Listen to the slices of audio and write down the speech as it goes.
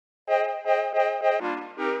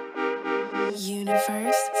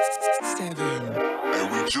Universe 7.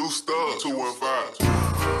 And we juiced up 215.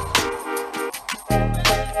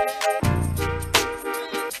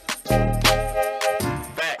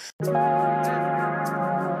 Facts.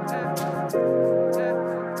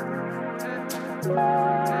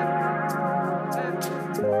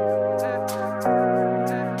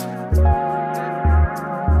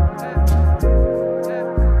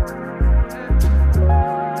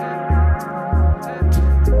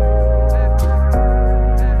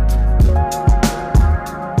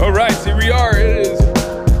 All right, here we are. It is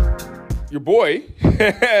your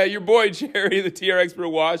boy, Jerry, the TR Expert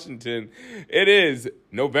Washington. It is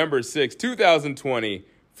November 6th, 2020,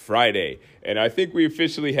 Friday, and I think we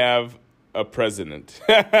officially have a president.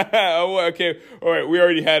 Oh, okay, all right, we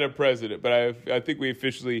already had a president, but I think we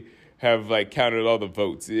officially have counted all the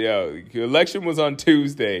votes. Yeah, the election was on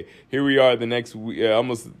Tuesday. Here we are, the next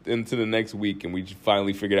almost into the next week, and we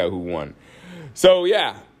finally figured out who won. So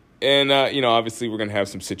yeah. And, obviously we're going to have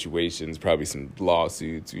some situations, probably some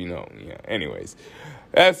lawsuits, anyways.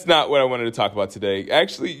 That's not what I wanted to talk about today.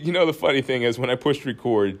 Actually, the funny thing is when I pushed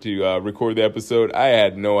record to record the episode, I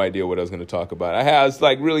had no idea what I was going to talk about. I was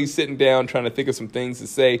really sitting down trying to think of some things to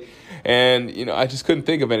say, and, I just couldn't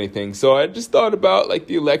think of anything. So I just thought about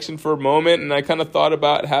the election for a moment, and I kind of thought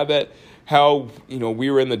about how we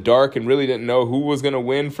were in the dark and really didn't know who was going to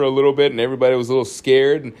win for a little bit, and everybody was a little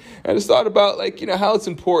scared. And I just thought about how it's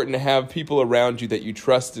important to have people around you that you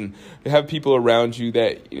trust and to have people around you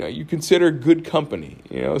that you consider good company.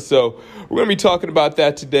 So we're going to be talking about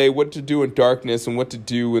that today, what to do in darkness and what to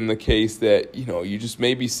do in the case that you just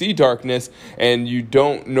maybe see darkness and you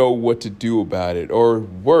don't know what to do about it, or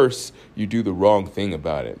worse, you do the wrong thing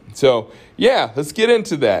about it. So yeah, let's get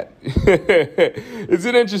into that. It's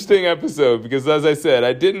an interesting episode because, as I said,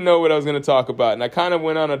 I didn't know what I was going to talk about, and I kind of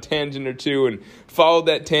went on a tangent or two and followed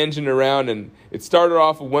that tangent around, and it started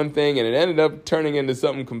off with one thing, and it ended up turning into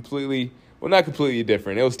something not completely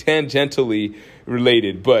different. It was tangentially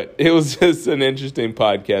related, but it was just an interesting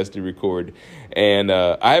podcast to record, and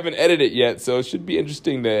I haven't edited it yet, so it should be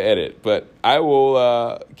interesting to edit, but I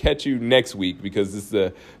will catch you next week because this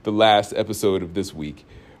is the last episode of this week.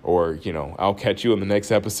 Or, I'll catch you on the next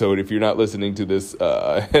episode if you're not listening to this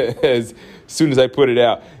as soon as I put it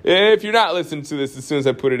out. If you're not listening to this as soon as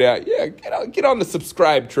I put it out, yeah, get on the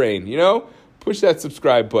subscribe train, Push that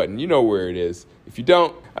subscribe button. You know where it is. If you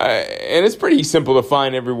don't, and it's pretty simple to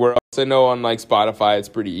find everywhere else. I know on Spotify it's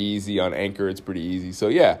pretty easy. On Anchor it's pretty easy. So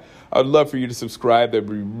yeah, I'd love for you to subscribe. That'd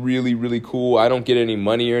be really, really cool. I don't get any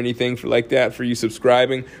money or anything for you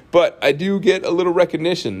subscribing, but I do get a little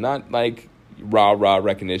recognition, not rah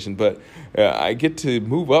recognition, but I get to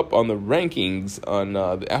move up on the rankings on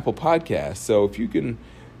the Apple Podcast. So if you can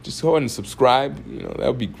just go ahead and subscribe, that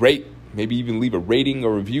would be great. Maybe even leave a rating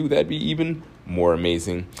or review. That'd be even more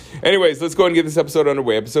amazing. Anyways, let's go ahead and get this episode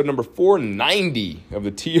underway. Episode number 490 of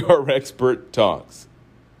the TR Expert Talks.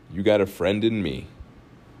 You got a friend in me.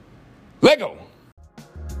 Lego.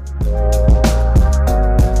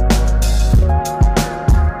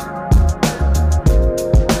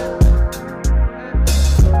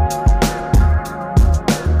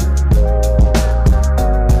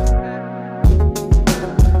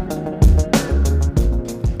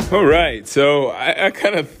 All right, so I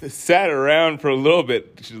kind of sat around for a little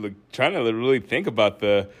bit trying to really think about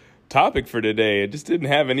the topic for today. I just didn't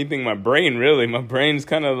have anything in my brain, really. My brain's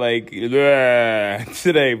kind of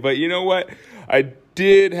today. But you know what? I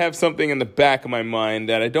did have something in the back of my mind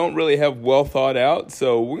that I don't really have well thought out.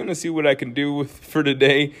 So we're going to see what I can do for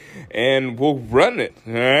today, and we'll run it.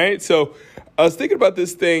 All right, so I was thinking about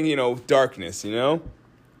this thing, darkness,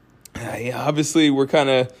 Obviously, we're kind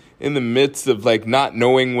of in the midst of not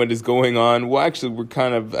knowing what is going on. Well, actually, we're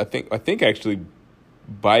kind of, I think actually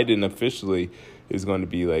Biden officially is going to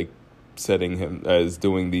be setting him as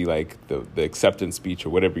doing the acceptance speech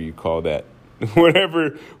or whatever you call that.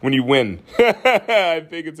 Whatever, when you win. I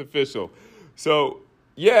think it's official. So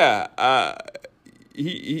yeah,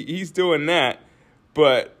 he's doing that.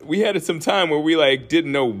 But we had some time where we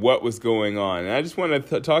didn't know what was going on. And I just want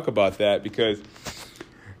to talk about that because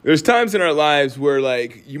there's times in our lives where,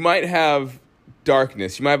 you might have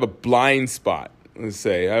darkness. You might have a blind spot, let's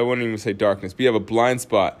say. I wouldn't even say darkness, but you have a blind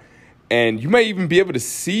spot. And you might even be able to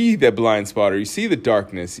see that blind spot, or you see the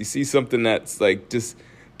darkness. You see something that's, just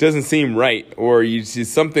doesn't seem right. Or you see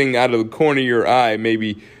something out of the corner of your eye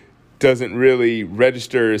maybe doesn't really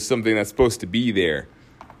register as something that's supposed to be there.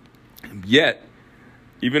 Yet,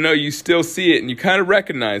 even though you still see it and you kind of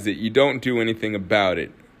recognize it, you don't do anything about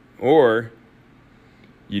it. Or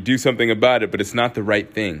you do something about it, but it's not the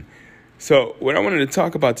right thing. So what I wanted to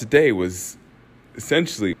talk about today was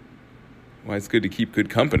essentially why it's good to keep good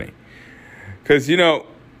company. Because,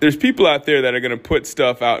 there's people out there that are going to put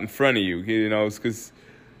stuff out in front of you, because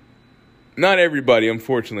not everybody,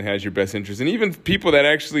 unfortunately, has your best interest. And even people that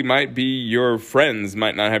actually might be your friends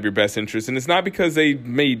might not have your best interest. And it's not because they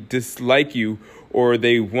may dislike you or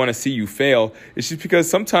they want to see you fail. It's just because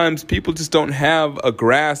sometimes people just don't have a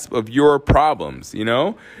grasp of your problems,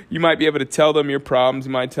 You might be able to tell them your problems.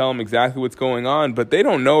 You might tell them exactly what's going on, but they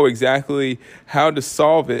don't know exactly how to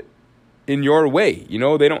solve it in your way. They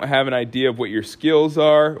don't have an idea of what your skills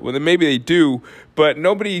are. Well, then maybe they do, but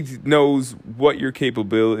nobody knows what your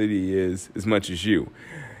capability is as much as you.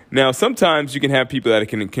 Now, sometimes you can have people that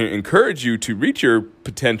can encourage you to reach your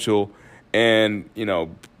potential and,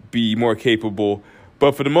 be more capable.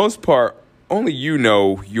 But for the most part, only you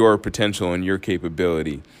know your potential and your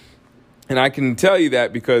capability. And I can tell you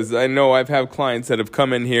that because I know I've had clients that have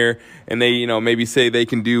come in here and they, maybe say they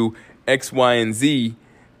can do X, Y, and Z.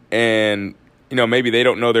 And, maybe they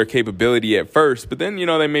don't know their capability at first, but then,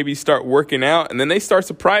 they maybe start working out and then they start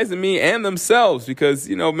surprising me and themselves because,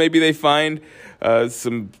 maybe they find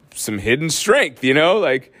some hidden strength,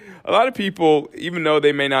 like a lot of people, even though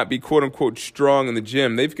they may not be quote unquote strong in the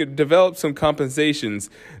gym, they've developed some compensations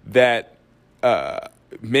that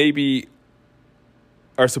maybe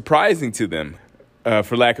are surprising to them.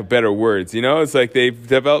 For lack of better words, it's like they've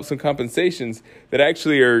developed some compensations that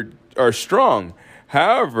actually are strong.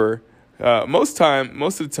 However, most of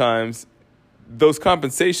the times, those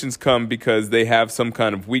compensations come because they have some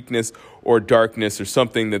kind of weakness or darkness or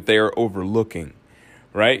something that they are overlooking,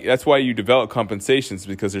 right? That's why you develop compensations,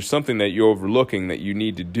 because there's something that you're overlooking that you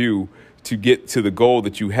need to do to get to the goal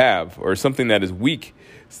that you have, or something that is weak,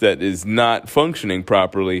 that is not functioning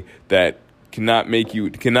properly, that cannot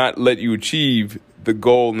let you achieve the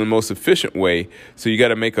goal in the most efficient way. So you got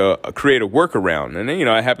to create a workaround. And then,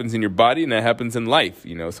 it happens in your body and that happens in life.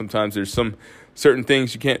 Sometimes there's some certain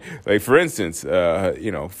things you can't, like for instance,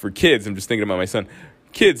 for kids, I'm just thinking about my son.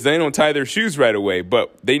 Kids, they don't tie their shoes right away,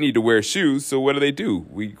 but they need to wear shoes. So what do?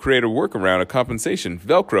 We create a workaround, a compensation,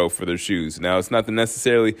 Velcro for their shoes. Now, it's not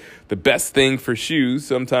necessarily the best thing for shoes.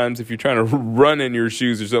 Sometimes if you're trying to run in your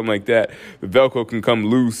shoes or something like that, the Velcro can come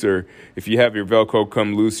loose, or if you have your Velcro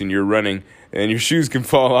come loose and you're running and your shoes can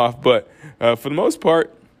fall off. But for the most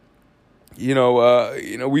part,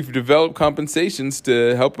 we've developed compensations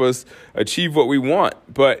to help us achieve what we want.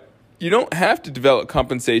 But you don't have to develop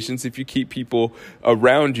compensations if you keep people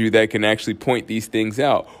around you that can actually point these things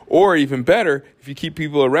out. Or even better, if you keep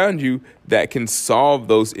people around you that can solve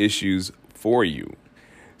those issues for you.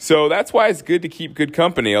 So that's why it's good to keep good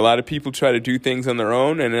company. A lot of people try to do things on their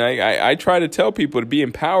own, and I try to tell people to be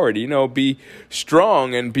empowered, be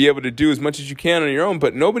strong and be able to do as much as you can on your own,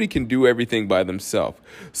 but nobody can do everything by themselves.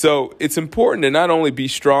 So it's important to not only be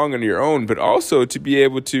strong on your own, but also to be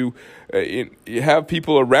able to have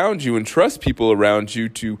people around you and trust people around you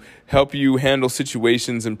to help you handle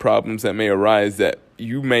situations and problems that may arise that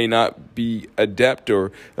you may not be adept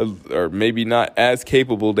or maybe not as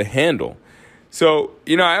capable to handle. So,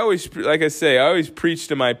 I always preach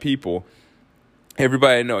to my people,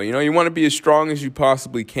 everybody I know, you want to be as strong as you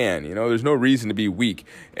possibly can. There's no reason to be weak.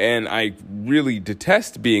 And I really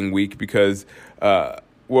detest being weak because, I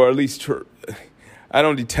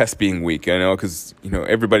don't detest being weak, because,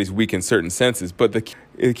 everybody's weak in certain senses. But the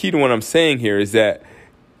key to what I'm saying here is that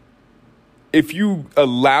if you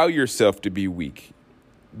allow yourself to be weak,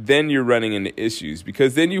 then you're running into issues,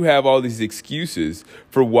 because then you have all these excuses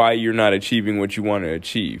for why you're not achieving what you want to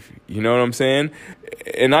achieve. You know what I'm saying?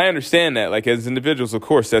 And I understand that, as individuals, of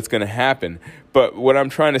course, that's going to happen. But what I'm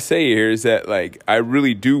trying to say here is that, I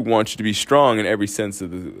really do want you to be strong in every sense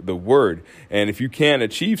of the word. And if you can't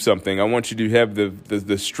achieve something, I want you to have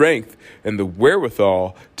the strength and the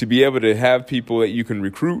wherewithal to be able to have people that you can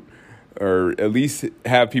recruit, or at least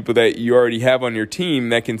have people that you already have on your team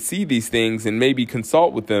that can see these things and maybe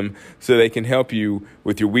consult with them so they can help you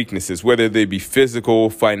with your weaknesses, whether they be physical,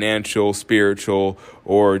 financial, spiritual,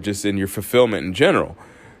 or just in your fulfillment in general.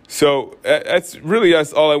 So that's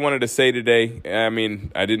all I wanted to say today. I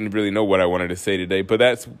mean, I didn't really know what I wanted to say today, but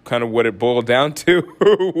that's kind of what it boiled down to.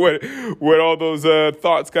 what all those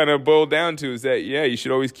thoughts kind of boiled down to is that, you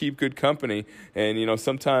should always keep good company. And,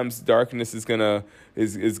 sometimes darkness is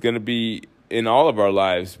gonna be in all of our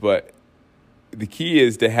lives, but the key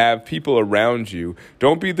is to have people around you.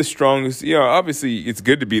 Don't be the strongest. Obviously it's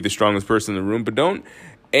good to be the strongest person in the room, but don't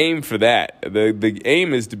aim for that. The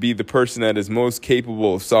aim is to be the person that is most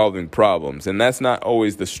capable of solving problems. And that's not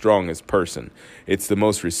always the strongest person. It's the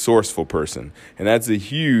most resourceful person. And that's a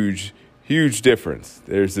huge, huge difference.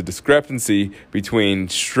 There's a discrepancy between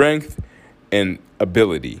strength and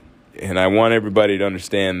ability. And I want everybody to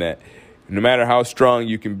understand that no matter how strong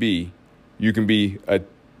you can be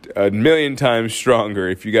a million times stronger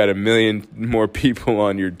if you got a million more people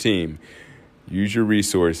on your team. Use your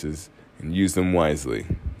resources and use them wisely.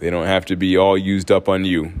 They don't have to be all used up on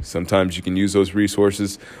you. Sometimes you can use those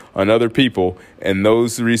resources on other people, and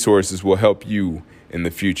those resources will help you in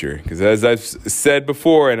the future. Because as I've said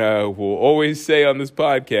before, and I will always say on this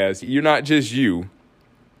podcast, you're not just you.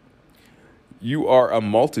 You are a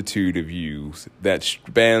multitude of yous that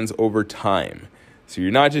spans over time. So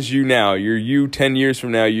you're not just you now. You're you 10 years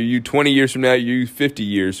from now. You're you 20 years from now. You're you 50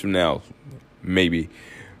 years from now, maybe.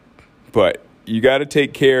 But you got to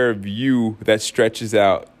take care of you that stretches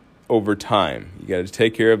out over time. You got to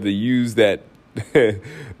take care of the yous that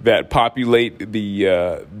that populate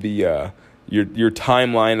your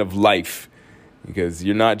timeline of life. Because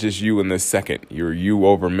you're not just you in this second. You're you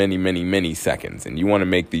over many, many, many seconds. And you want to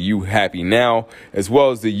make the you happy now as well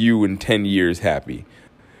as the you in 10 years happy.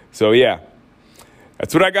 So, yeah,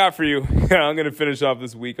 that's what I got for you. I'm going to finish off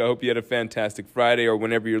this week. I hope you had a fantastic Friday or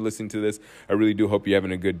whenever you're listening to this. I really do hope you're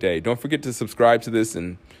having a good day. Don't forget to subscribe to this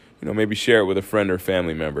and, maybe share it with a friend or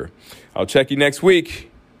family member. I'll check you next week.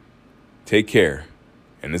 Take care.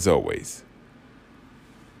 And as always,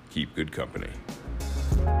 keep good company.